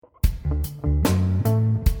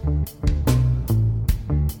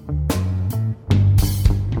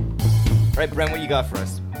All right, Brent, what you got for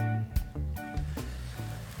us?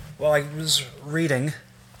 Well, I was reading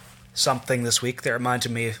something this week that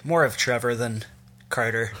reminded me more of Trevor than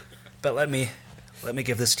Carter, but let me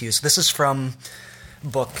give this to you. So this is from a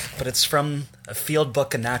book, but it's from a field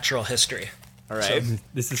book in natural history. All right. So,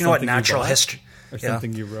 This is you know what something you natural bought? history Or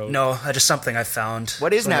something you wrote? No, just something I found.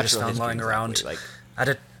 What is something I just natural found history lying exactly? around? Like, I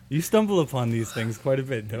did. You stumble upon these things quite a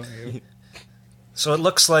bit, don't you? So it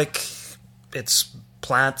looks like it's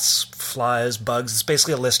plants, flies, bugs. It's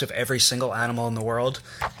basically a list of every single animal in the world.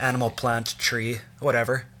 Animal, plant, tree,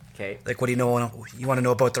 whatever. okay. Like, what do you know? You want to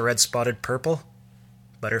know about the red-spotted purple?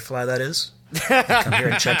 Butterfly, that is. Come here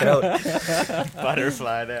and check it out.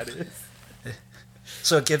 Butterfly, that is.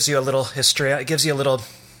 So it gives you a little history. It gives you a little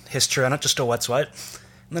history on it, just a what's what.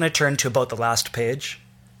 And then I turn to about the last page,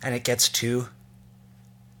 and it gets to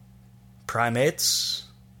primates,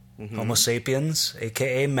 Homo sapiens,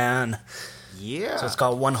 a.k.a. man. Yeah. So it's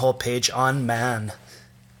got one whole page on man.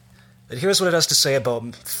 But here's what it has to say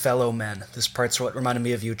about fellow men. This part's what reminded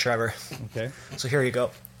me of you, Trevor. Okay. So here you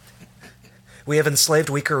go. We have enslaved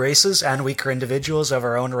weaker races and weaker individuals of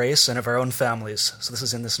our own race and of our own families. So this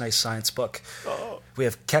is in this nice science book. Oh. We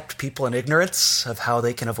have kept people in ignorance of how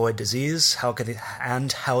they can avoid disease,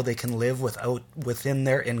 and how they can live within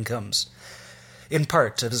their incomes. In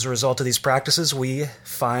part, as a result of these practices, we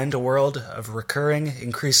find a world of recurring,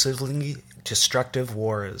 increasingly destructive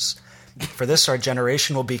wars. For this, our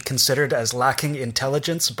generation will be considered as lacking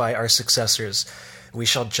intelligence by our successors. We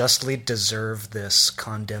shall justly deserve this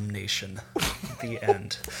condemnation. The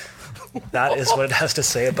end. That is what it has to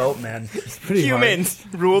say about men. Pretty Humans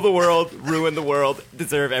rule the world, ruin the world,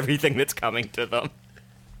 deserve everything that's coming to them.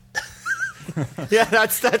 Yeah,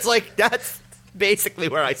 that's basically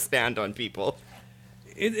where I stand on people.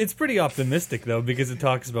 It's pretty optimistic, though, because it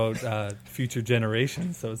talks about future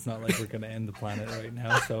generations, so it's not like we're going to end the planet right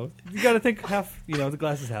now. So you got to think the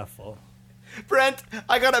glass is half full. Brent,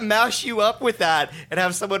 I gotta mash you up with that and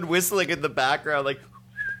have someone whistling in the background like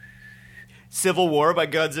Civil War by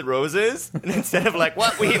Guns N' Roses. And instead of like,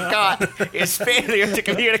 what we've got is failure to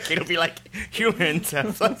communicate, it'll be like, humans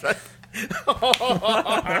have something.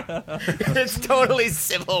 It's totally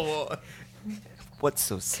Civil War. What's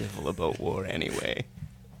so civil about war anyway?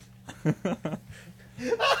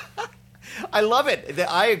 I love it.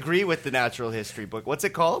 I agree with the natural history book. What's it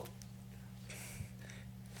called?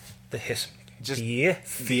 The Just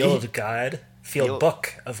Field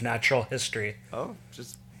Book of Natural History. Oh,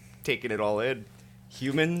 just taking it all in.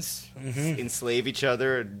 Humans enslave each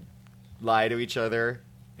other and lie to each other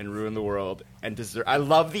and ruin the world and deserve. I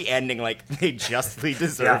love the ending. Like they justly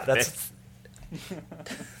deserve this.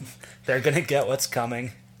 They're gonna get what's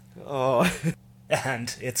coming, Oh,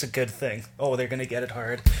 and it's a good thing. Oh, they're gonna get it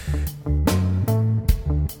hard.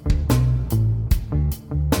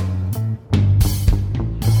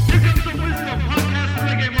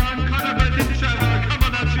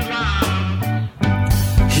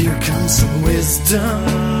 Here comes some wisdom,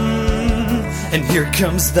 and here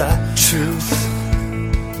comes the truth.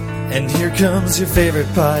 And here comes your favorite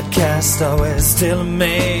podcast, always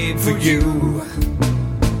tailor-made for you.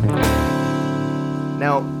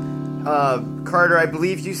 now, Carter, I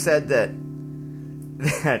believe you said that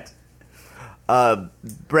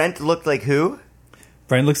Brent looked like who,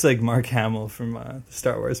 Brian looks like Mark Hamill from the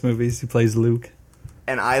Star Wars movies. He plays Luke.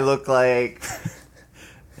 and I look like.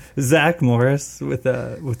 Zach Morris with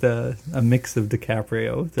a mix of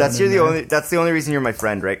DiCaprio. That's the only reason you're my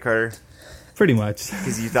friend, right, Carter? Pretty much.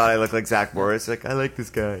 Because you thought I looked like Zach Morris. Like I like this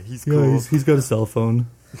guy. He's Yeah, cool. he's got a cell phone.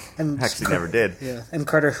 And Actually, never did. Yeah. And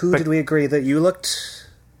Carter, who did we agree that you looked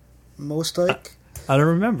most like? I don't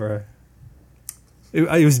remember.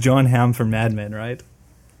 It was John Hamm from Mad Men, right?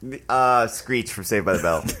 Screech from Saved by the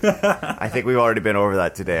Bell. I think we've already been over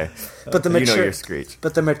that today. But the You know mature, your Screech.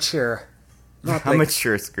 but the mature, not How like,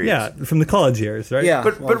 mature Screech? Yeah, from the college years, right? Yeah.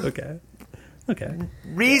 But Okay.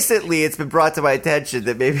 recently it's been brought to my attention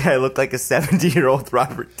that maybe I look like a 70-year-old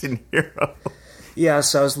Robert De Niro. Yeah.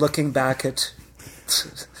 So I was looking back at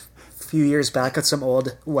a few years back at some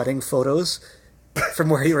old wedding photos from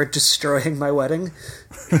where you were destroying my wedding.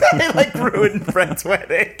 I like ruined Brent's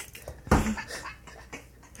wedding.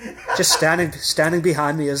 Just standing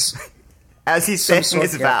behind me is As he's saying Some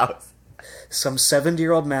sort- his yeah. vows. some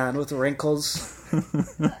 70-year-old man with wrinkles,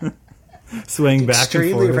 Swaying back and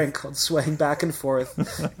extremely forth. wrinkled, swaying back and forth,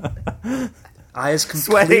 eyes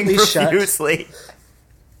Sweating completely shut. profusely.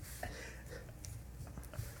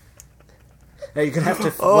 Now you're gonna have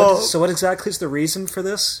to. Oh. So what exactly is the reason for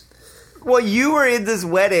this? Well, you were in this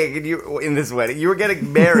wedding, and you were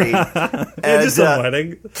getting married. And, just a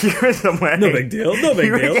wedding. You were in some wedding. No big deal. No big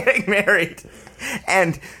You were deal. getting married,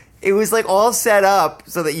 and it was like all set up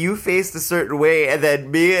so that you faced a certain way, and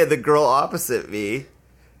then me and the girl opposite me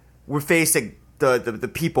were facing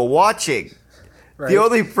the people watching. Right. The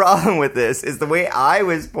only problem with this is the way I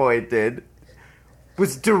was pointed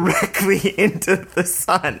was directly into the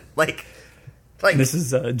sun, like. This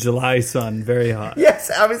is July sun, very hot. Yes,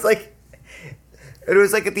 I was like, it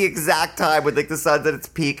was like at the exact time when like the sun's at its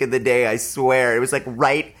peak in the day. I swear, it was like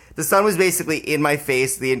right. The sun was basically in my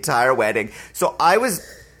face the entire wedding. So I was.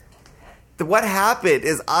 What happened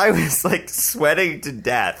is I was like sweating to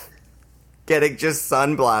death, getting just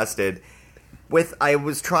sun blasted. I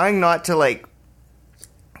was trying not to like.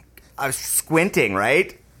 I was squinting,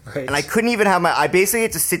 right? Right. And I couldn't even have I basically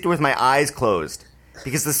had to sit there with my eyes closed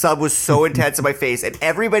because the sun was so intense in my face. And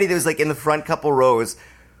everybody that was like in the front couple rows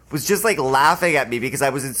was just like laughing at me because I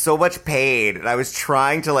was in so much pain. And I was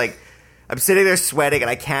trying to like, I'm sitting there sweating and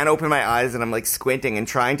I can't open my eyes and I'm like squinting and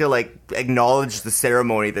trying to like acknowledge the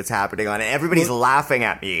ceremony that's happening on it. Everybody's laughing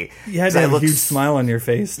at me. You had to have a huge smile on your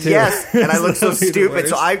face, too. Yes, and I looked so That'd be the stupid.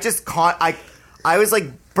 So worst. I just I was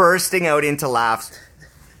like bursting out into laughs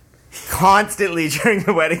constantly during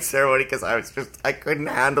the wedding ceremony because I couldn't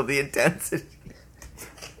handle the intensity.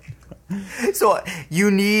 So you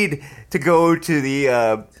need to go to the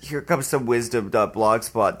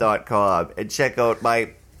herecomesomewisdom.blogspot.com and check out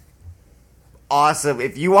my awesome.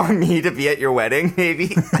 If you want me to be at your wedding,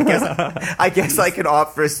 maybe I guess I can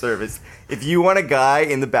offer a service. If you want a guy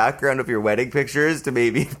in the background of your wedding pictures to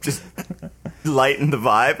maybe just lighten the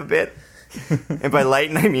vibe a bit, and by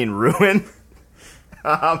lighten I mean ruin.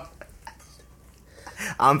 I'm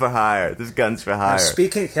for hire. This gun's for hire.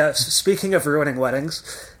 Speaking of ruining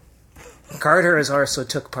weddings, Carter has also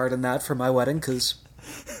took part in that for my wedding because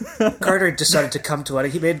Carter decided to come to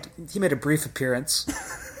wedding. He made a brief appearance.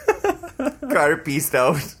 Carter peaced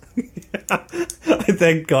out. I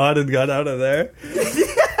thank God and got out of there.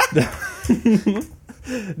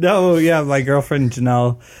 No, yeah, my girlfriend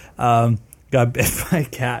Janelle got bit by a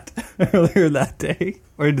cat earlier that day,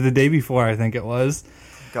 or the day before, I think it was.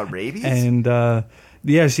 Got rabies? And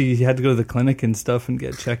yeah, she had to go to the clinic and stuff and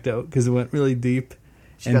get checked out because it went really deep,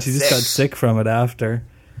 and she just got sick from it after.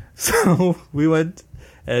 So we went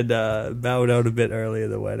and bowed out a bit early at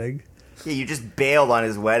the wedding. Yeah, you just bailed on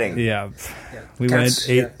his wedding. Yeah, we Cats-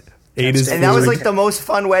 went ate his And that was food. like the most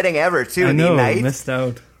fun wedding ever, too. I know, the night. missed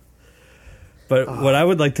out. But what I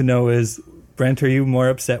would like to know is, Brent, are you more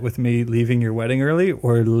upset with me leaving your wedding early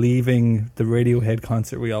or leaving the Radiohead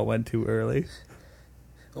concert we all went to early?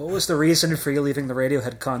 What was the reason for you leaving the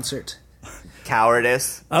Radiohead concert?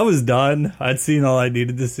 Cowardice. I was done. I'd seen all I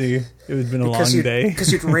needed to see. It had been a long day.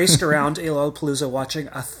 Because you'd raced around Lollapalooza watching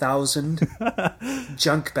 1,000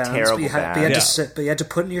 junk bands. Terrible but you had bands. but you had to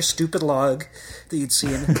put in your stupid log that you'd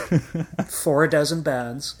seen 4 dozen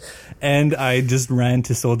bands. And I just ran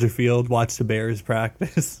to Soldier Field, watched the Bears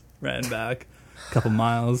practice, ran back a couple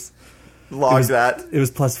miles. Log that. It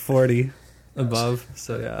was plus 40 above.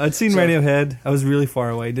 So yeah, I'd seen Radiohead. I was really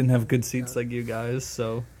far away. Didn't have good seats like you guys.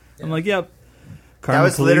 So I'm like, yep. That Karma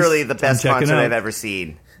was Police, literally the best I'm checking concert out. I've ever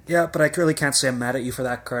seen. Yeah, but I really can't say I'm mad at you for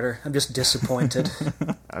that, Carter. I'm just disappointed.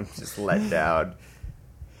 I'm just let down.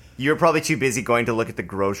 You're probably too busy going to look at the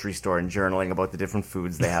grocery store and journaling about the different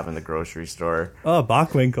foods they have in the grocery store. Oh,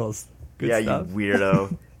 Bachwinkles. Good Yeah, stuff. you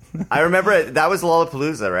weirdo. I remember that was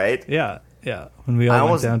Lollapalooza, right? Yeah. When we all I went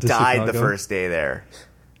almost down to died Chicago. the first day there.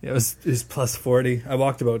 Yeah, it was plus 40. I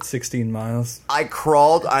walked about 16 miles. I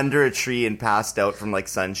crawled under a tree and passed out from like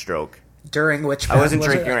sunstroke. During which I wasn't was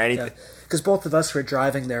it? drinking or anything. Because both of us were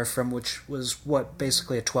driving there from which was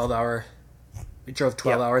basically a 12-hour. We drove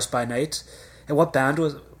 12 hours by night. And what band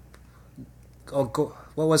was? What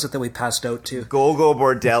was it that we passed out to? Go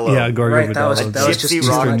Bordello. Yeah, Gorgo Right, that was- Vidal. that was Gypsy just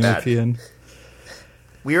rock Eastern band. European.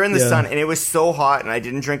 We were in the Yeah. sun, and it was so hot, and I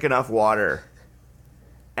didn't drink enough water.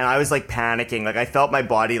 And I was, like, panicking. Like, I felt my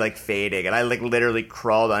body, like, fading. And I, like, literally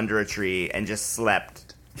crawled under a tree and just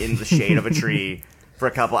slept in the shade of a tree for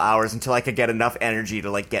a couple hours until I could get enough energy to,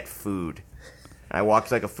 like, get food. And I walked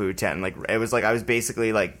to, like, a food tent, and, like, it was, like, I was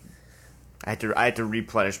basically, like, I had to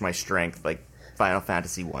replenish my strength, like, Final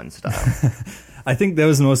Fantasy 1 style. I think that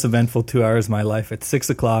was the most eventful 2 hours of my life. At 6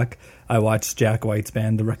 o'clock, I watched Jack White's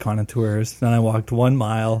band, The Raconteurs. Then I walked 1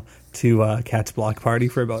 mile to Cat's Block Party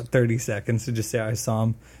for about 30 seconds to just say I saw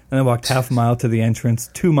him. Then I walked half a mile to the entrance,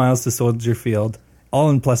 2 miles to Soldier Field, all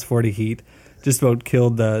in plus 40 heat. Just about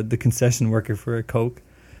killed the concession worker for a Coke.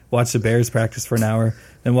 Watched the Bears practice for an hour.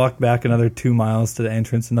 Then walked back another 2 miles to the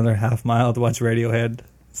entrance, another half mile to watch Radiohead.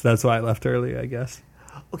 So that's why I left early, I guess.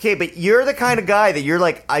 Okay, but you're the kind of guy that you're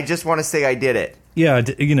like, I just want to say I did it. Yeah,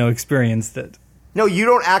 experienced it. No, you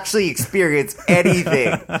don't actually experience anything.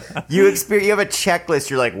 You have a checklist.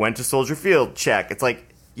 You're like, went to Soldier Field, check. It's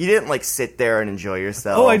like, you didn't like sit there and enjoy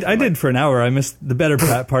yourself. Oh, I did for an hour. I missed the better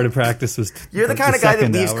part of practice was. You're the kind of guy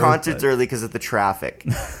that leaves concerts but early because of the traffic.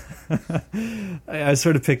 I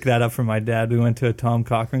sort of picked that up from my dad. We went to a Tom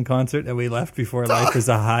Cochrane concert and we left before Life is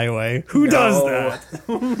a Highway. Who does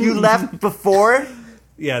that? You left before?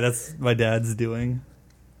 Yeah, that's my dad's doing.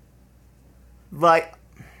 Like,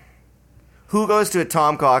 who goes to a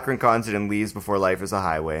Tom Cochrane concert and leaves before Life is a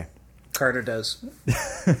Highway? Carter does.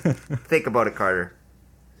 Think about it, Carter.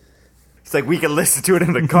 It's like we can listen to it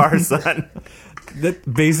in the car, son.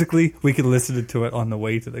 That basically we could listen to it on the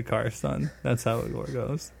way to the car, son. That's how it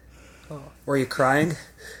goes. Were you crying?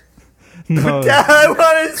 No, Dad, I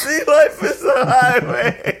want to see Life is a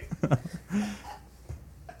Highway.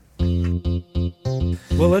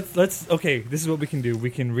 well, let's. Okay, this is what we can do.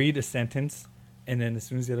 We can read a sentence, and then as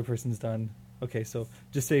soon as the other person's done, okay. So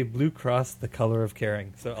just say Blue Cross, the color of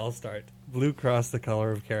caring. So I'll start. Blue Cross, the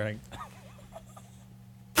color of caring.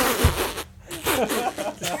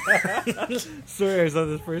 Sorry, I was on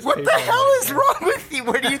this first. What paper the on hell my- is wrong with you?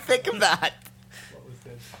 Where do you think of that?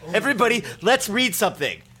 Everybody, let's read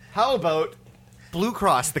something. How about Blue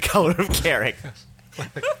Cross, the color of caring?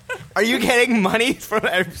 Are you getting money from?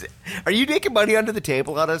 Are you making money under the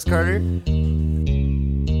table on us, Carter?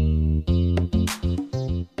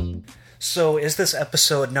 So, is this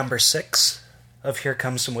episode number 6 of Here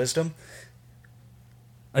Comes Some Wisdom?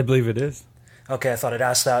 I believe it is. Okay, I thought I'd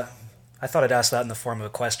ask that. I thought I'd ask that in the form of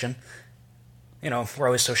a question. You know, we're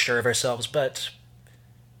always so sure of ourselves, but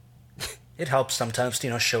it helps sometimes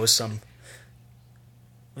to, show some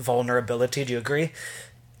vulnerability. Do you agree?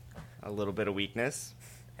 A little bit of weakness.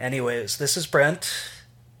 Anyways, this is Brent.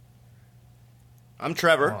 I'm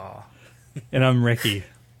Trevor. Aw. And I'm Ricky.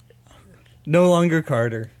 No longer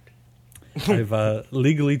Carter. I've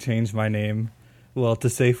legally changed my name. Well, to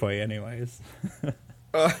Safeway, anyways.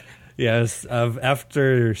 Yes,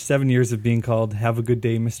 after 7 years of being called "Have a good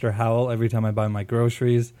day, Mr. Howell" every time I buy my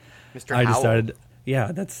groceries, Mr. I Howell. decided,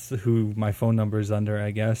 yeah, that's who my phone number is under,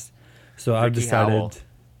 I guess. So I've Ricky decided, Howell.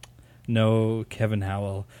 no, Kevin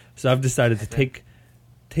Howell. So I've decided to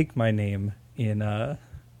take my name into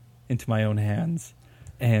my own hands,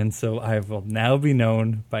 and so I will now be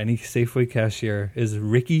known by any Safeway cashier as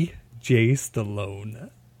Ricky J. Stallone.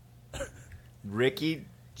 Ricky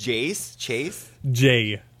Chase?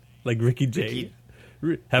 J, like Ricky J.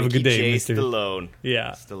 Have a good day, J. Mr. Stallone.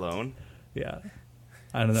 Yeah, Stallone. yeah.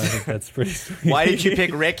 I don't know. I think that's pretty sweet. Why did you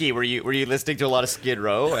pick Ricky? Were you listening to a lot of Skid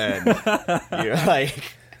Row and you're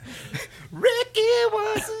like, Ricky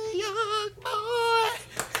was a young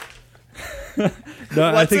boy. No,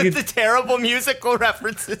 I What's think with it's the terrible musical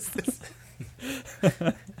references?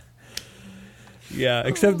 yeah.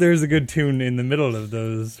 Except there's a good tune in the middle of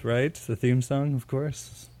those, right? The theme song, of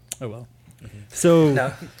course. Oh well. So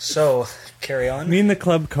Now, so, carry on. me and the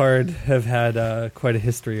club card have had quite a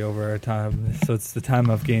history over our time. So it's the time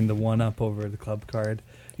I've gained the one up over the club card.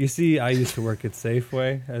 You see, I used to work at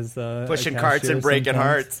Safeway as a Pushing cashier carts and breaking sometimes.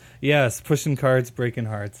 hearts. Yes, pushing carts, breaking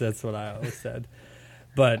hearts. That's what I always said.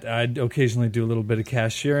 But I'd occasionally do a little bit of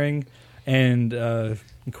cashiering, and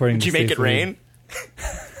according Did to you make it Safeway-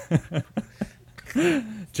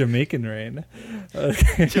 rain? Jamaican rain.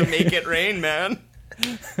 To make it rain, man.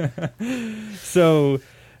 So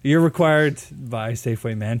you're required by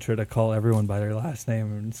Safeway mantra to call everyone by their last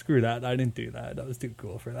name, and screw that. I didn't do that. I was too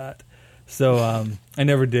cool for that. So I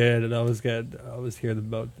never did. And I always hear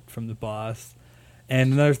about from the boss.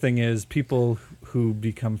 And another thing is, people who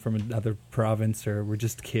become from another province or were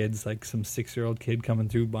just kids, like some 6-year-old kid coming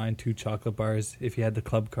through buying 2 chocolate bars. If you had the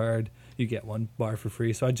club card, you get 1 bar for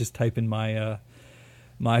free. So I just type in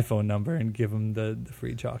my phone number and give them the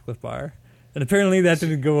free chocolate bar. And apparently that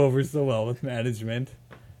didn't go over so well with management.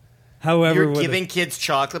 However, You're giving kids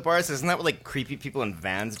chocolate bars? Isn't that what like creepy people in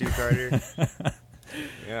vans do, Carter?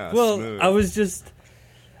 Yeah. well, smooth. I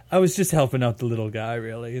was just helping out the little guy.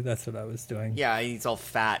 Really, that's what I was doing. Yeah, he's all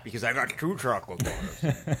fat because I got 2 chocolate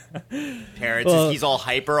bars. Parents, Well- he's all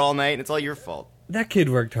hyper all night, and it's all your fault. That kid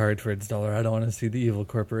worked hard for its dollar. I don't want to see the evil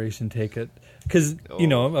corporation take it. Because, I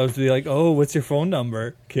was be like, oh, what's your phone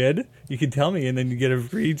number, kid? You can tell me, and then you get a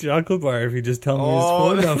free chocolate bar if you just tell me his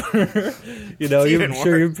phone number. even I'm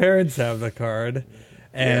sure your worse. parents have the card.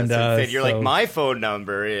 And You're like, my phone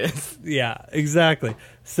number is... Yeah, exactly.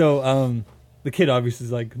 So the kid obviously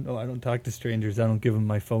is like, no, I don't talk to strangers. I don't give them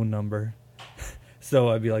my phone number. So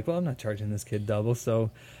I'd be like, well, I'm not charging this kid double.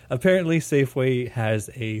 So apparently Safeway has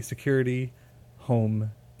a security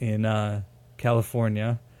home in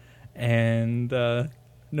California, and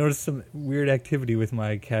noticed some weird activity with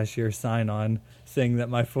my cashier sign-on, saying that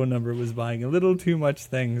my phone number was buying a little too much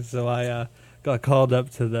things. So I got called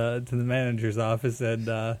up to the manager's office, and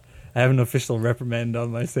I have an official reprimand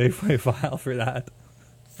on my Safeway file for that.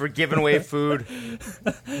 For giving away food.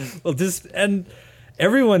 Well, and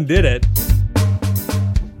everyone did it.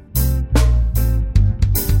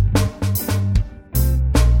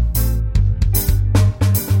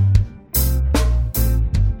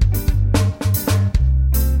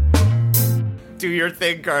 Do your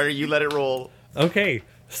thing, Carter. You let it roll. Okay,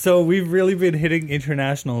 so we've really been hitting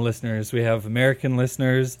international listeners. We have American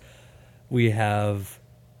listeners. We have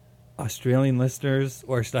Australian listeners,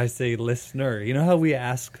 or should I say listener? You know how we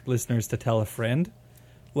ask listeners to tell a friend?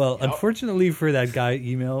 Well, unfortunately for that guy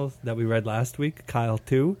email that we read last week, Kyle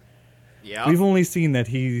 2, we've only seen that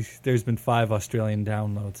there's been 5 Australian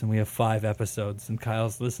downloads, and we have 5 episodes, and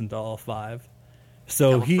Kyle's listened to all 5.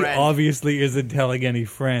 So he obviously isn't telling any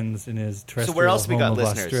friends in his terrestrial where else we got home of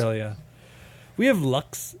listeners? Australia. We have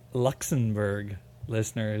Luxembourg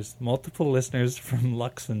listeners, multiple listeners from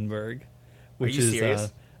Luxembourg, which you is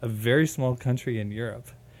serious? A very small country in Europe.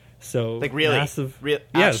 So Like really? massive. Yes.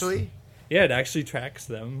 Actually? Yeah, it actually tracks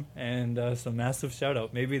them, and so massive shout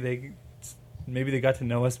out. Maybe they got to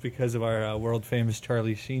know us because of our world famous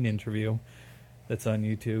Charlie Sheen interview that's on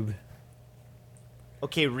YouTube.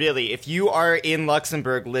 Okay, really, if you are in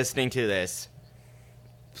Luxembourg listening to this,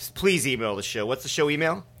 please email the show. What's the show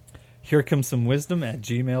email? Here comes some wisdom at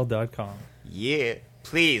gmail.com. Yeah.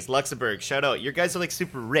 Please, Luxembourg, shout out. You guys are like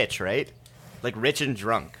super rich, right? Like rich and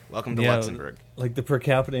drunk. Welcome to Luxembourg. Like the per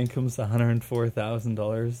capita income's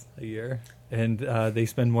 $104,000 a year, and they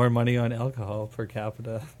spend more money on alcohol per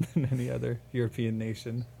capita than any other European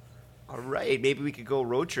nation. All right, maybe we could go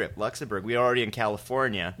road trip, Luxembourg. We're already in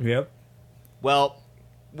California. Yep. Well,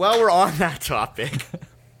 while we're on that topic,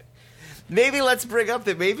 maybe let's bring up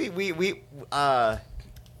that maybe I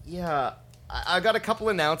got a couple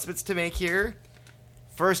announcements to make here.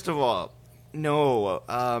 First of all,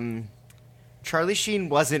 Charlie Sheen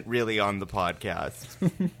wasn't really on the podcast.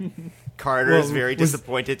 Carter is very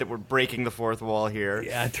disappointed that we're breaking the fourth wall here.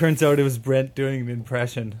 Yeah, it turns out it was Brent doing an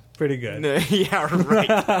impression. Pretty good. Yeah,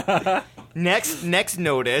 right. Next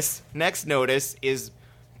notice is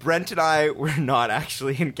Brent and I were not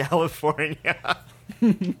actually in California.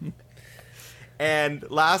 And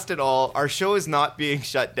last and all, our show is not being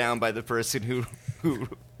shut down by the person who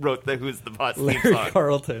wrote the Who's the Boss theme Larry song.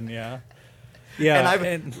 Carlton, yeah. Yeah,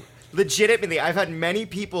 And legitimately, I've had many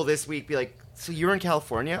people this week be like, so you're in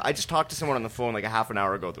California? I just talked to someone on the phone like a half an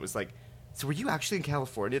hour ago that was like, so were you actually in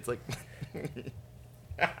California? It's like,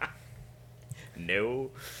 no.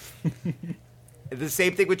 The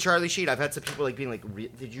same thing with Charlie Sheen. I've had some people like being like,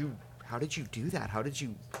 how did you do that? How did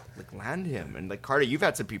you like land him? And like, Carter, you've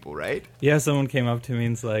had some people, right? Yeah, someone came up to me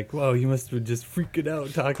and's like, whoa, you must have been just freaking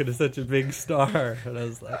out talking to such a big star. And I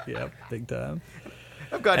was like, yep, big time.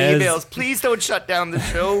 I've got emails. Please don't shut down the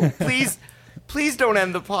show. Please don't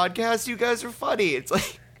end the podcast. You guys are funny. It's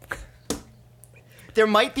like, there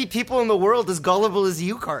might be people in the world as gullible as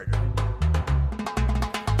you, Carter.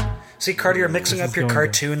 See, Carter, you're mixing up your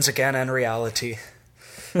cartoons again and reality.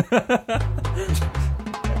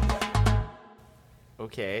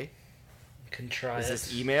 Okay. You can try Is it.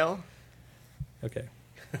 this email? Okay.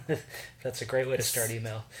 That's a great way to start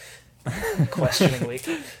email. Questioning week.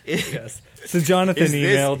 Yes. So Jonathan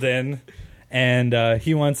emailed in, and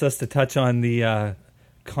he wants us to touch on the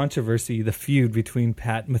controversy, the feud between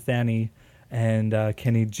Pat Metheny and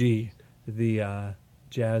Kenny G, the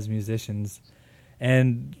jazz musicians.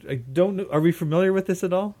 And I don't know, are we familiar with this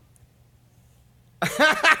at all?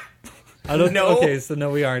 I don't know. Okay, so no,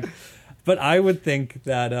 we aren't. But I would think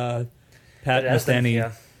that Pat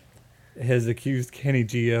Metheny has accused Kenny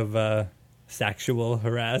G of sexual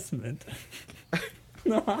harassment.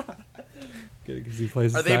 Because he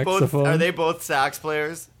plays the saxophone. Are they both sax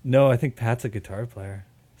players? No, I think Pat's a guitar player.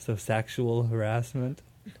 So sexual harassment.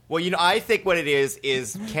 Well, I think what it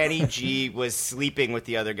is Kenny G was sleeping with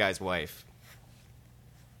the other guy's wife.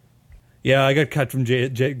 Yeah, I got cut from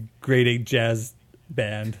grade 8 jazz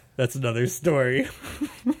band. That's another story.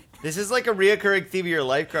 This is like a reoccurring theme of your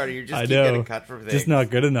life, Carter. You just keep getting cut from things. Just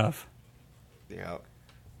not good enough. Yeah.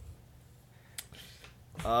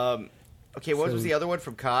 Okay, what was the other one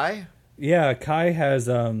from Kai? Yeah, Kai has,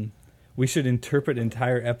 we should interpret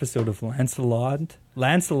entire episode of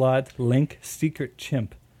Lancelot Link Secret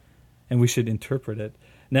Chimp. And we should interpret it.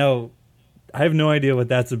 Now, I have no idea what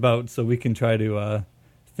that's about, so we can try to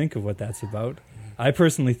think of what that's about. I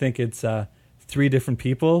personally think it's 3 different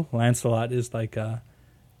people. Lancelot is like a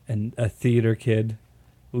theater kid.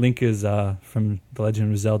 Link is from the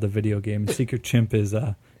Legend of Zelda video game. Secret Chimp is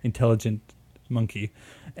intelligent monkey,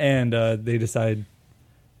 and they decide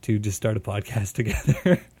to just start a podcast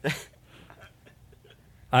together.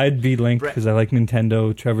 I'd be Link because I like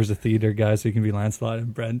Nintendo. Trevor's a theater guy, so you can be Lancelot,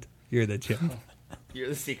 and Brent, you're the chimp. You're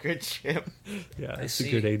the secret chimp. Yeah, I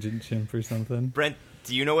secret see. agent chimp or something. Brent,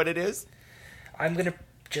 do you know what it is? I'm gonna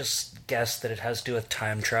just guess that it has to do with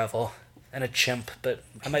time travel and a chimp, but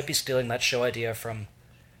I might be stealing that show idea from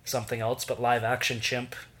something else. But live action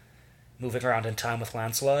chimp moving around in time with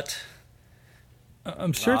Lancelot.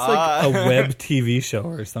 I'm sure it's like a web TV show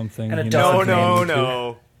or something. And a you dog know, No, something no, into-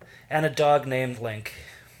 no. And a dog named Link.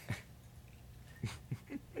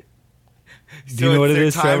 Do you know what it they're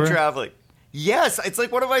is, time Trevor? traveling. Yes, it's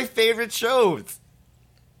like one of my favorite shows.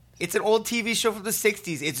 It's an old TV show from the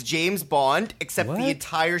 60s. It's James Bond, except What? the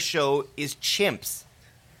entire show is chimps.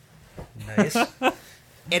 Nice.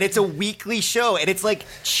 And it's a weekly show, and it's like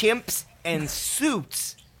chimps and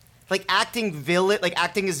suits. Like acting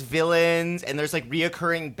as villains, and there's like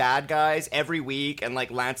reoccurring bad guys every week, and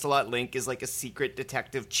like Lancelot Link is like a secret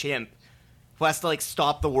detective chimp who has to like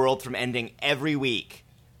stop the world from ending every week.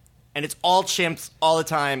 And it's all chimps all the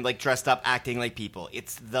time, like dressed up, acting like people.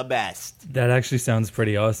 It's the best. That actually sounds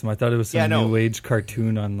pretty awesome. I thought it was some Yeah, no. new age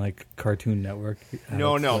cartoon on like Cartoon Network.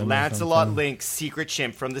 No, Adult Swim or Lancelot something. Link, secret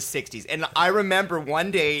chimp from the 60s. And I remember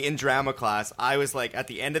one day in drama class, I was like, at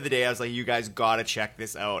the end of the day, I was like, you guys gotta check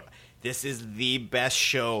this out. This is the best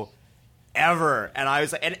show ever. And I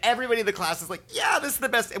was like, and everybody in the class is like, yeah, this is the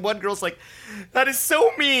best. And one girl's like, that is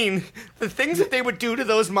so mean. The things that they would do to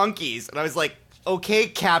those monkeys. And I was like, okay,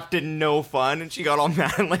 Captain No Fun. And she got all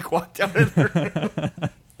mad and like walked out of the room.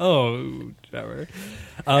 Oh, Trevor.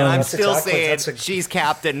 And I'm That's still exactly- saying that's a- she's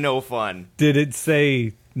Captain No Fun. Did it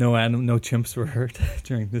say no chimps were hurt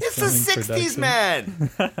during this? It's the filming 60s, production? man.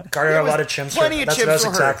 Garner, There a lot was of chimps plenty were. of That's chimps what I was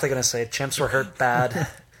were hurt. exactly going to say. Chimps were hurt bad.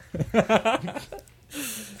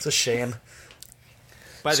 It's a shame.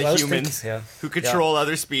 By So I the was humans thinking- yeah. who control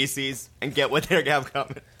other species and get what they have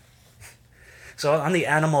coming. So on the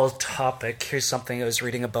animal topic, here's something I was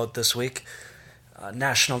reading about this week.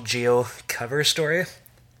 National Geo cover story.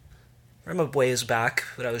 From a ways back,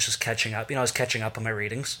 but I was just catching up. I was catching up on my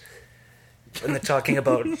readings. And they're talking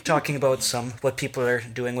about what people are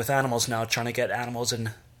doing with animals now, trying to get animals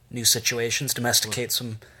in new situations, domesticate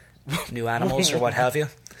some new animals or what have you.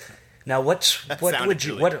 Now, what sounded would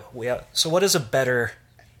you really- So what is a better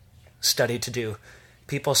study to do?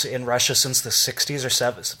 People in Russia since the 60s or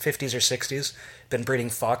 50s or 60s been breeding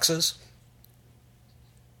foxes.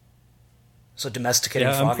 So domesticating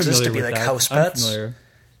Yeah, I'm foxes to familiar be with like that. house I'm pets. familiar.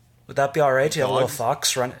 Would that be all right? You have a little Dogs?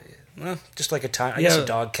 fox run, just like I guess Yeah. a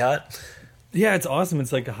dog cat. Yeah, it's awesome.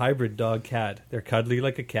 It's like a hybrid dog cat. They're cuddly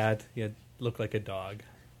like a cat, yet look like a dog.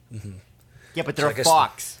 Yeah, but So they're I a guess-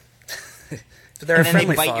 fox. But they're And a then they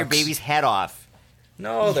friendly bite fox. your baby's head off.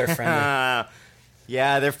 No, they're friendly.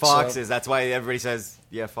 Yeah, they're foxes. That's why everybody says,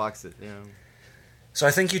 yeah, foxes. You know. So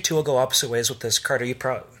I think you two will go opposite ways with this. Carter,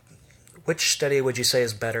 which study would you say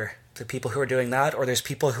is better? The people who are doing that, or there's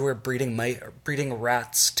people who are breeding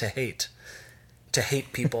rats to hate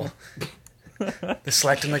people. They're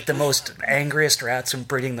selecting like the most angriest rats and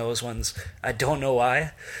breeding those ones. I don't know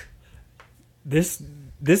why. This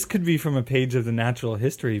could be from a page of the natural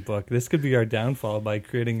history book. This could be our downfall by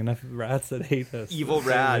creating enough rats that hate us. Evil They'll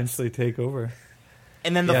rats. Eventually take over.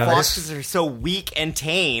 And then the Yeah. foxes are so weak and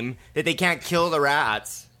tame that they can't kill the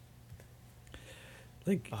rats.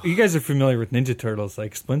 Like you guys are familiar with Ninja Turtles.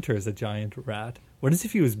 Like Splinter is a giant rat. What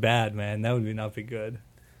if he was bad, man? That would not be good.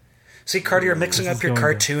 See, Carter, you're mixing This up is your going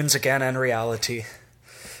cartoons again and reality.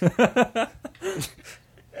 We're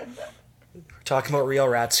talking about real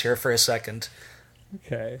rats here for a second.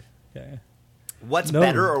 Okay. Okay. What's No.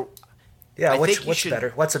 better? Or Yeah, I what's think you should-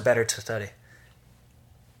 better? What's a better to study?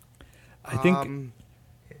 I think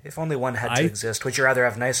If only one had to exist, would you rather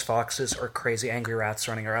have nice foxes or crazy angry rats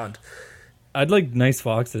running around? I'd like nice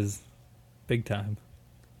foxes, big time.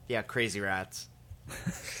 yeah, crazy rats.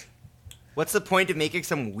 What's the point of making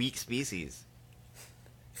some weak species?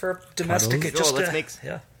 For domestic, Cuddles? it just let's make-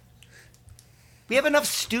 yeah. We have enough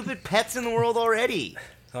stupid pets in the world already.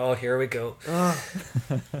 Oh, here we go.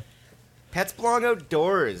 Pets belong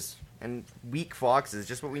outdoors, and weak foxes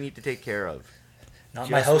just what we need to take care of. Not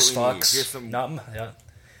Just my house what we need. fox. Here's some- Not my, yeah.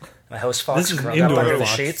 My house fox This is an curled up indoor under the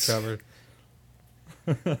fox, sheets. Trevor.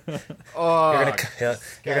 Oh,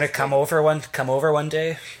 You're gonna come over one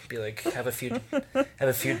day, be like have a few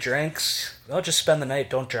drinks. Oh, just spend the night.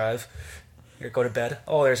 Don't drive. Here, go to bed.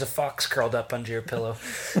 Oh, there's a fox curled up under your pillow.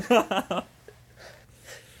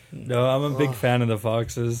 No, I'm a big fan of the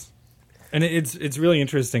foxes, and it's really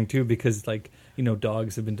interesting too because like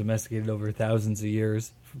dogs have been domesticated over thousands of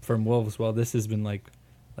years from wolves. Well, this has been like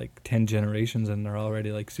 10 generations, and they're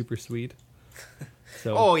already like super sweet.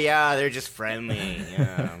 So, Oh yeah, they're just friendly.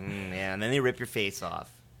 Yeah, yeah, and then they rip your face off.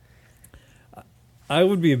 I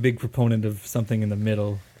would be a big proponent of something in the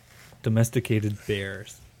middle, domesticated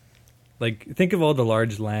bears. Like, think of all the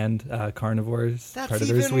large land carnivores, That's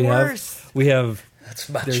predators even we worse. have. We have That's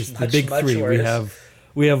much, there's much, the big much three. worse.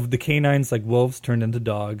 We have the canines, like wolves turned into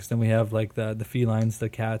dogs. Then we have like the felines, the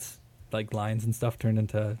cats, like lions and stuff turned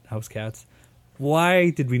into house cats. Why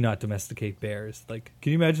did we not domesticate bears? Like,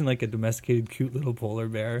 can you imagine like a domesticated cute little polar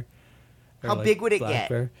bear? Or, How like, big would it black get?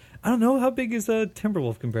 Bear? I don't know. How big is a timber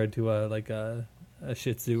wolf compared to a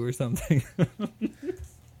Shih Tzu or something?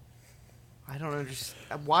 I don't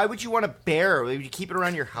understand. Why would you want a bear? Would you keep it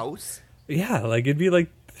around your house? Yeah, like it'd be like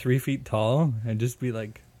 3 feet tall and just be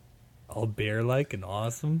like all bear-like and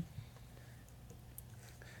awesome.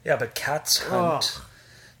 Yeah, but cats hunt.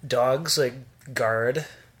 Dogs, like, guard.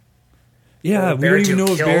 Yeah, Well, we bear don't even do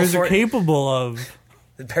know what kill bears for are it. capable of.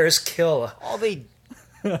 The bears kill. All they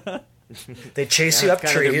They chase you up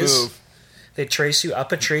That's kind of their trees. move. They trace you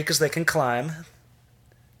up a tree because they can climb.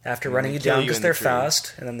 After And running they you kill down you because in they're the tree.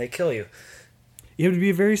 fast, and then they kill you. It would be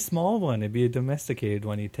a very small one. It'd be a domesticated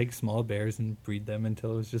one. You take small bears and breed them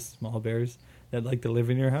until it's just small bears that like to live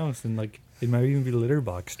in your house, and like it might even be litter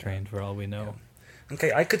box trained for all we know.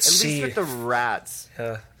 Okay, I could At see. least with the rats,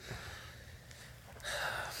 uh,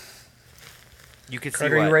 you could see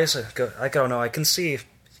Carter, you what. raise a. I don't know. I can see. You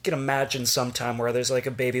can imagine sometime where there's like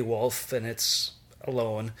a baby wolf and it's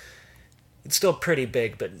alone. It's still pretty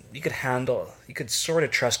big, but you could handle. You could sort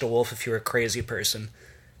of trust a wolf if you're a crazy person.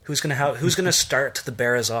 Who's gonna start the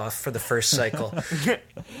bears off for the first cycle?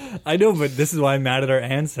 I know, but this is why I'm mad at our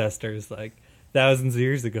ancestors. Like thousands of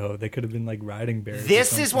years ago, they could have been like riding bears. or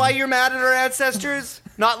This is something. why you're mad at our ancestors?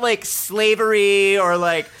 Not like slavery or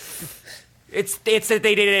like it's that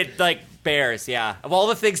they did it like bears, yeah. Of all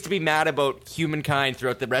the things to be mad about humankind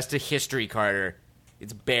throughout the rest of history, Carter,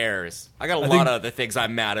 it's bears. I got a lot think- of other things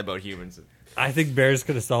I'm mad about humans. I think bears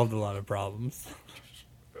could have solved a lot of problems.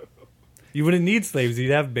 You wouldn't need slaves.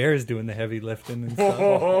 You'd have bears doing the heavy lifting and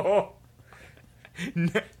stuff.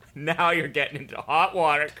 Now you're getting into hot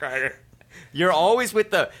water, Carter. You're always with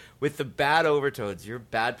the bad overtones. You're a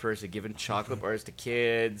bad person giving chocolate bars to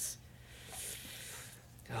kids.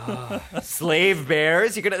 Slave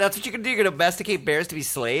bears. That's what you're gonna do. You're gonna domesticate bears to be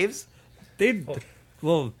slaves? They'd well,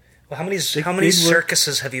 Well, how many they'd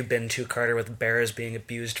circuses have you been to, Carter, with bears being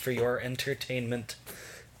abused for your entertainment?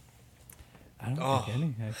 I don't think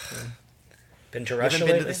any actually. Been to You Russia haven't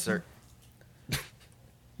been to lately? the circus.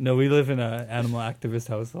 No, we live in an animal activist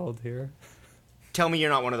household here. Tell me you're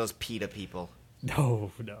not one of those PETA people. No.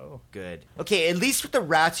 Good. Okay, at least with the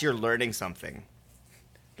rats, you're learning something.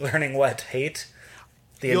 Learning what? Hate?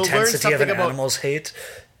 The You'll learn intensity of an something about- animal's hate?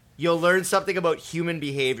 You'll learn something about human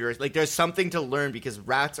behavior. Like, there's something to learn because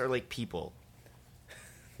rats are like people.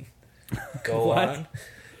 Go What? on.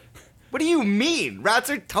 What do you mean? Rats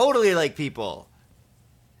are totally like people.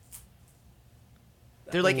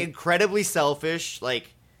 They're like incredibly selfish,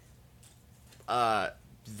 like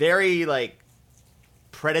very like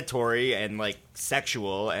predatory and like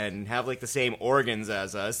sexual, and have like the same organs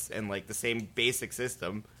as us and like the same basic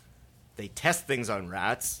system. They test things on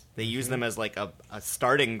rats. They use them as like a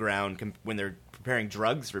starting ground when they're preparing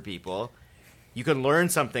drugs for people. You can learn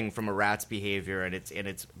something from a rat's behavior and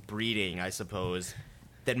its breeding, I suppose,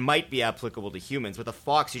 that might be applicable to humans. With a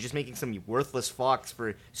fox, you're just making some worthless fox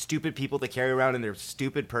for stupid people to carry around in their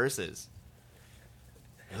stupid purses.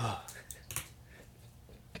 Ugh.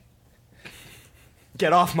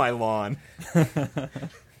 Get off my lawn.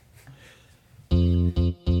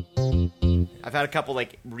 I've had a couple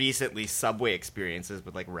like recently subway experiences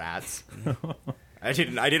with like rats. I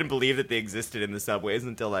didn't believe that they existed in the subways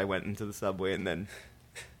until I went into the subway, and then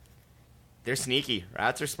they're sneaky.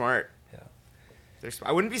 Rats are smart.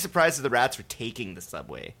 I wouldn't be surprised if the rats were taking the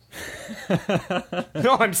subway.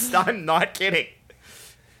 No, I'm not kidding.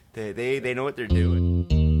 They know what they're doing.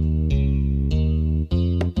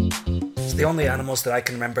 So the only animals that I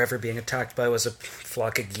can remember ever being attacked by was a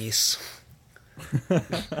flock of geese.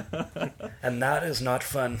 And that is not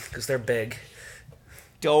fun, because they're big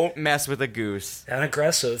Don't mess with a goose. and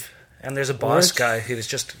aggressive. And there's a boss What? guy who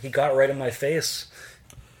he got right in my face.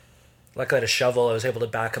 Luckily I had a shovel, I was able to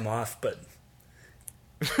back him off, but...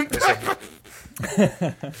 it was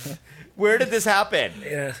like, Where did this happen?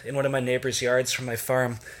 in one of my neighbor's yards from my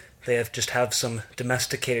farm, they have some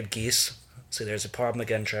domesticated geese. See, there's a problem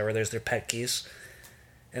again, Trevor. There's their pet geese.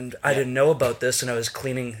 And I didn't know about this, and I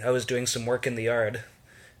was doing some work in the yard.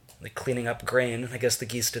 like cleaning up grain. I guess the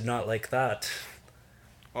geese did not like that.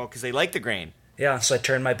 Oh, because they like the grain. Yeah, so I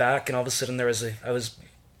turned my back, and all of a sudden I was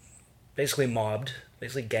basically mobbed,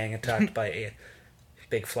 basically gang attacked by a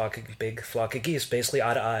big flock of geese, basically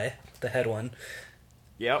eye to eye, the head one.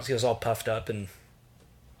 Yep. He was all puffed up, and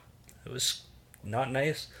it was not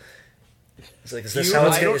nice. It's like, is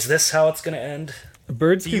this how it's gonna end?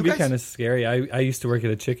 Birds Do can you be guys- kind of scary. I used to work at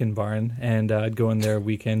a chicken barn, and I'd go in there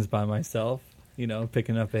weekends by myself,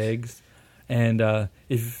 picking up eggs. And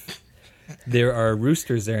if there are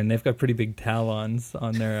roosters there, and they've got pretty big talons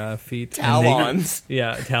on their feet. and Talons?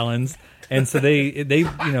 yeah, talons. And so they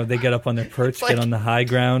get up on their perch, get on the high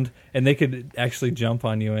ground, and they could actually jump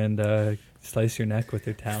on you and slice your neck with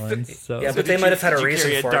their talons. So Yeah, but they might have had a Did you reason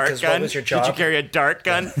carry a for it, dart 'cause gun? what was your job? Did you carry a dart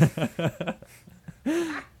gun?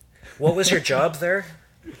 What was your job there?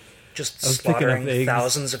 Just I was picking up slaughtering eggs.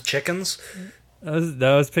 thousands of chickens? I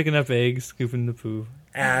was picking up eggs, scooping the poo,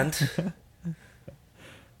 And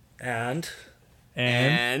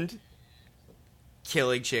and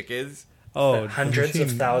killing chickens. the hundreds of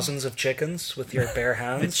machine. thousands of chickens with your bare The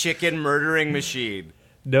hands? chicken murdering machine.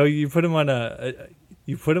 No, you put them on a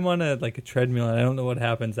like a treadmill, and I don't know what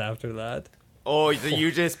happens after that. Oh, so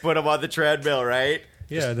you just put them on the treadmill, right?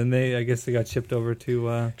 Yeah, then I guess they got shipped over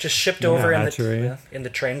to. Just shipped Yeah, over hatchery. in the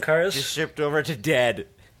train cars? Just shipped over to dead.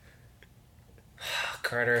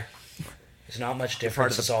 Carter, there's not much part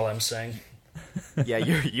difference, of is the- all I'm saying. Yeah,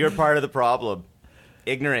 you're part of the problem.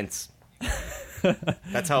 Ignorance.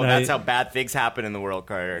 That's how bad things happen in the world,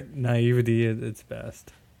 Carter. Naivety at its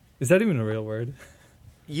best. Is that even a real word?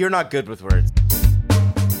 You're not good with words.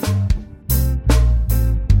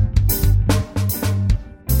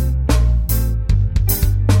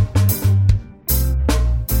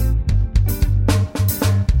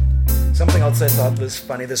 Something else I thought was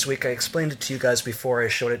funny this week, I explained it to you guys before I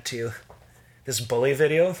showed it to you. This bully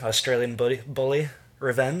video, Australian bully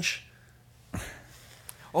revenge.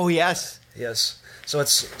 Oh, yes. Yes. So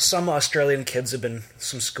it's some Australian kids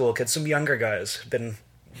some school kids, some younger guys, have been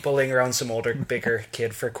bullying around some older, bigger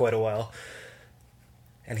kid for quite a while.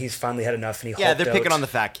 And he's finally had enough, and he Yeah, hulked they're picking out. on the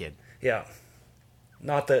fat kid. Yeah.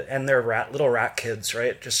 And they're little rat kids,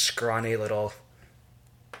 right? Just scrawny little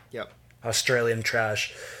Yep. Australian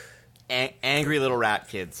trash. Angry little rat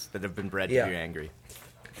kids that have been bred Yeah. to be angry.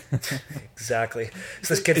 Exactly.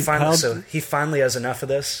 So this kid Is he finally has enough of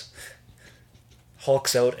this.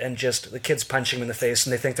 Hulks out, and the kid's punching him in the face,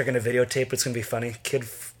 and they think they're going to videotape. It's going to be funny. Kid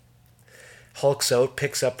hulks out,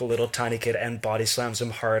 picks up the little tiny kid, and body slams him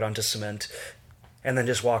hard onto cement, and then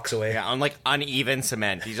just walks away. Yeah, on like uneven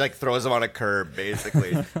cement. He like throws him on a curb,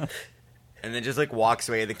 basically. And then just like walks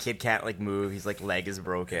away. The kid can't like move. His like leg is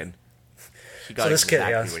broken. He got So this kid,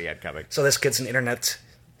 exactly yeah. what he had coming. So this kid's an internet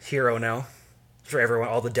hero now for everyone,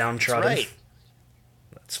 all the downtrodden. That's right.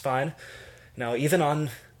 That's fine. Now, even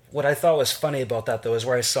on what I thought was funny about that though is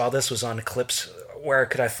where I saw this was on clips. Where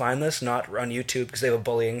could I find this? Not on YouTube because they have a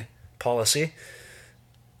bullying policy.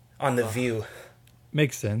 On The View.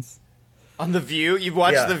 Makes sense. On The View? You've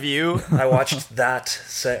watched Yeah. The View? I watched that.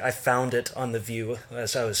 I found it on The View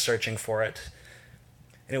as I was searching for it.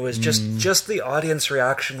 And it was just the audience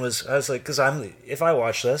reaction was, I was like, because if I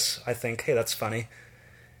watch this, I think, hey, that's funny.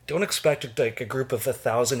 Don't expect like a group of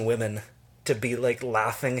 1,000 women to be like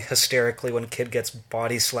laughing hysterically when a kid gets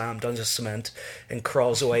body slammed onto cement and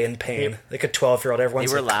crawls away in pain. Like a 12-year-old,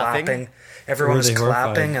 everyone's They were like laughing? clapping. Everyone Were was they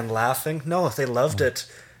clapping horrified? and laughing. No, they loved it.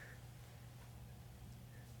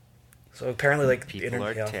 So apparently, like People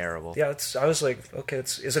are yeah. terrible. Yeah, I was like, okay,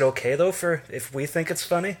 is it okay though if we think it's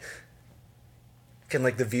funny? Can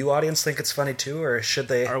like the View audience think it's funny too, or should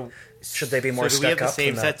they be more So do we have stuck the up?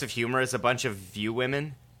 same than that? sense of humor as a bunch of View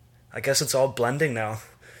women? I guess it's all blending now.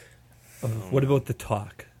 What about The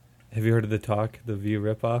Talk? Have you heard of The Talk, the View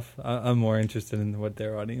ripoff? I'm more interested in what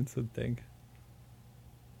their audience would think.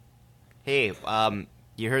 Hey,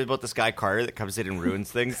 you heard about this guy Carter that comes in and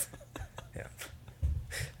ruins things? Yeah.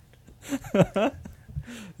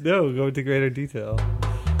 No, go into greater detail.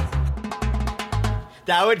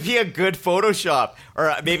 That would be a good Photoshop.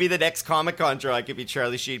 Or maybe the next Comic-Con draw could be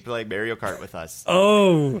Charlie Sheen playing Mario Kart with us.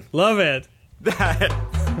 Oh, love it.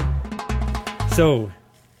 So,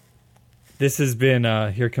 this has been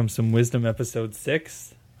Here Comes Some Wisdom, episode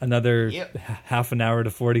 6. Another Yep. half an hour to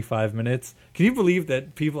 45 minutes. Can you believe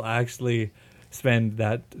that people actually spend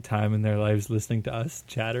that time in their lives listening to us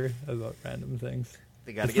chatter about random things?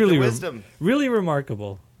 They gotta It's get really the wisdom. really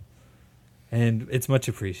remarkable. And it's much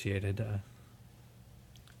appreciated.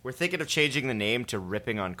 We're thinking of changing the name to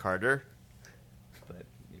Ripping on Carter. But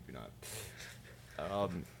maybe not.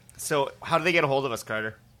 So, how do they get a hold of us,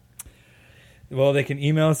 Carter? Well, they can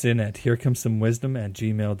email us in at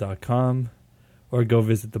herecomesomewisdom@gmail.com or go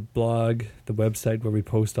visit the blog, the website where we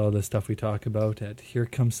post all the stuff we talk about at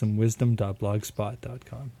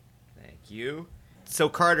herecomesomewisdom.blogspot.com. Thank you. So,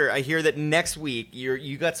 Carter, I hear that next week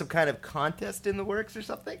you got some kind of contest in the works or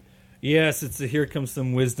something? Yes, it's the Here Comes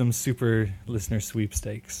Some Wisdom Super Listener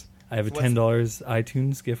Sweepstakes. I have a What's- $10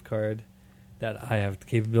 iTunes gift card that I have the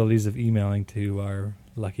capabilities of emailing to our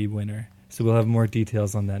lucky winner. So we'll have more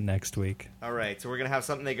details on that next week. All right, so we're going to have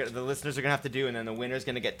something the listeners are going to have to do, and then the winner's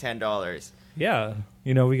going to get $10. Yeah,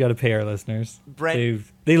 we got to pay our listeners. Brent-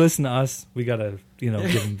 They listen to us. We got to,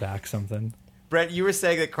 give them back something. Brett, you were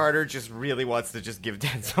saying that Carter just really wants to just give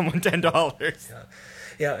someone $10.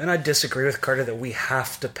 Yeah, and I disagree with Carter that we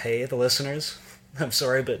have to pay the listeners. I'm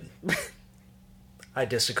sorry, but I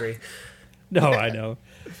disagree. No, I know.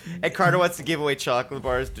 And Carter wants to give away chocolate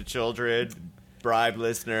bars to children, bribe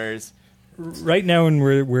listeners. Right now, when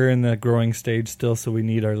we're in the growing stage still, so we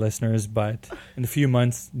need our listeners. But in a few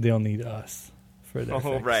months, they'll need us for their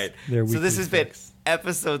fix, Right. their So this weekly has been fix.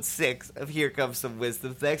 episode 6 of Here Comes Some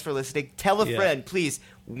Wisdom. Thanks for listening. Tell a Yeah. friend, please.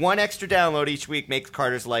 One extra download each week makes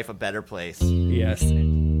Carter's life a better place. Yes.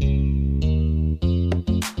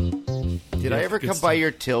 Did I ever good come stuff. by your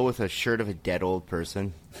till with a shirt of a dead old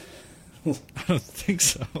person? I don't think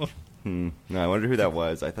so. No, I wonder who that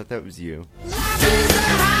was. I thought that was you. Life is a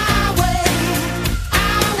highway.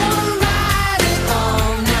 I wanna ride it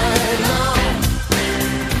all night long.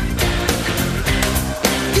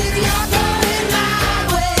 If you're going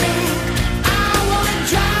my way, I wanna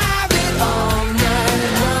drive it all night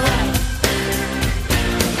long.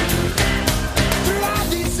 Through all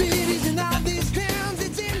these cities and all these towns,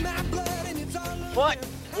 it's in my blood and it's all over. What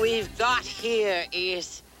we've got here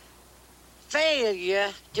is failure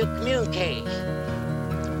to communicate.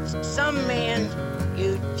 Some men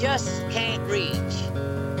you just can't reach.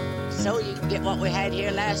 So you get what we had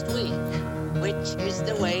here last week, which is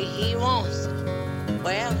the way he wants it.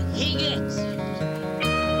 Well, he gets it.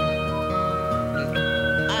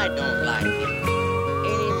 I don't like it.